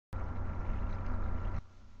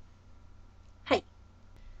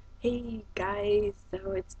Hey guys,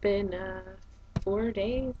 so it's been 4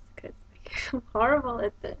 days because I'm horrible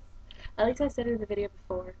at this. At least I said it in the video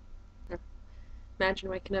before.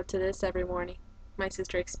 Imagine waking up to this every morning. My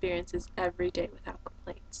sister experiences every day without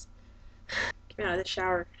complaints. Came out of the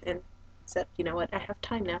shower and said, you know what, I have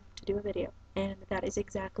time now to do a video. And that is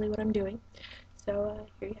exactly what I'm doing. So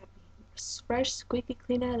here you have me. Fresh, squeaky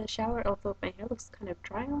clean out of the shower, although my hair looks kind of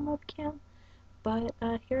dry on webcam. But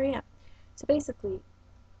here I am. So basically,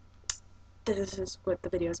 this is what the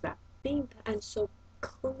video is about. Being that I'm so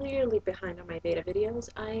clearly behind on my Veda videos,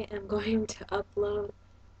 I am going to upload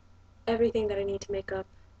everything that I need to make up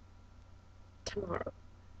tomorrow.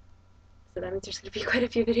 So that means there's going to be quite a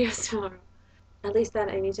few videos tomorrow. At least that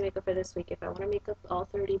I need to make up for this week. If I want to make up all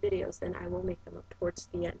 30 videos, then I will make them up towards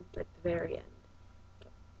the end, like the very end.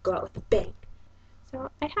 Go out with a bang. So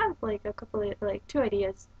I have like a couple of, like 2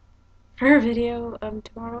 ideas for a video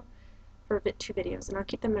tomorrow. For 2 videos, and I'll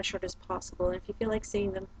keep them as short as possible. And if you feel like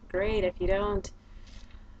seeing them, great. If you don't,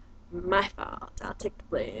 my fault. I'll take the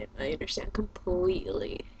blame. I understand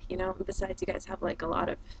completely. Besides, you guys have like a lot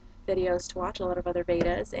of videos to watch, a lot of other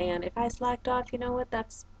Vedas, and if I slacked off, you know what?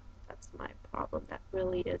 That's my problem. That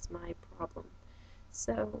really is my problem.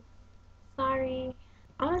 So, sorry.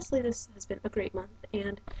 Honestly, this has been a great month,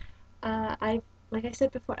 and like I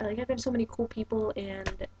said before, I've met so many cool people,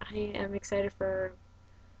 and I am excited for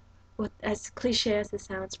what, as cliche as this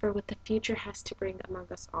sounds, for what the future has to bring among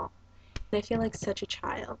us all. And I feel like such a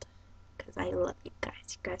child because I love you guys.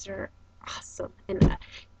 You guys are awesome, and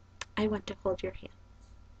I want to hold your hand.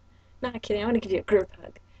 Not kidding. I want to give you a group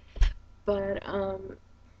hug. But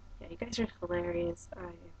yeah, you guys are hilarious. I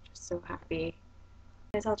am just so happy.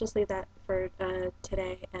 Guys, I'll just leave that for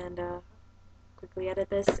today and quickly edit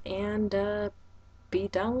this and be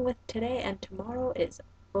done with today. And tomorrow is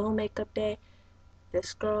full makeup day.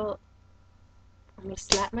 This girl, let me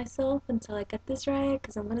slap myself until I get this right,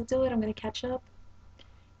 because I'm gonna do it. I'm gonna catch up.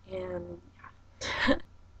 And yeah.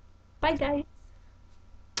 Bye, guys.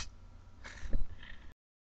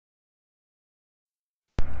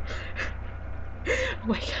 Oh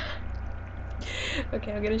my god.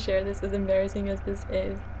 Okay, I'm gonna share this, as embarrassing as this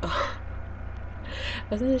is. Oh.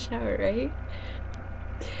 I was in the shower, right?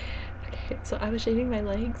 Okay, so I was shaving my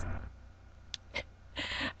legs.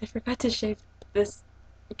 I forgot to shave this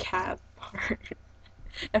calf part.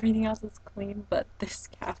 Everything else is clean, but this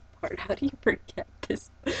calf part. How do you forget this?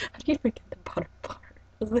 How do you forget the bottom part?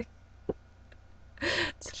 I was like,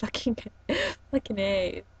 it's fucking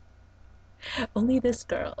A. Only this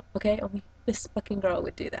girl, okay? Only this fucking girl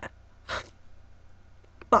would do that.